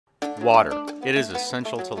Water. It is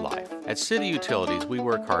essential to life. At City Utilities, we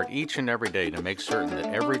work hard each and every day to make certain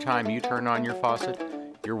that every time you turn on your faucet,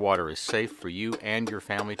 your water is safe for you and your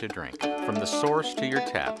family to drink. From the source to your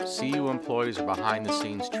tap, CU employees are behind the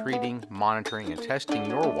scenes treating, monitoring, and testing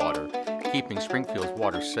your water, keeping Springfield's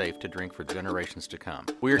water safe to drink for generations to come.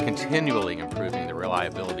 We are continually improving the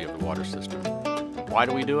reliability of the water system. Why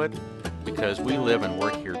do we do it? Because we live and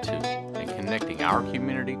work here too, and connecting our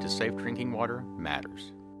community to safe drinking water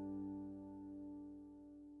matters.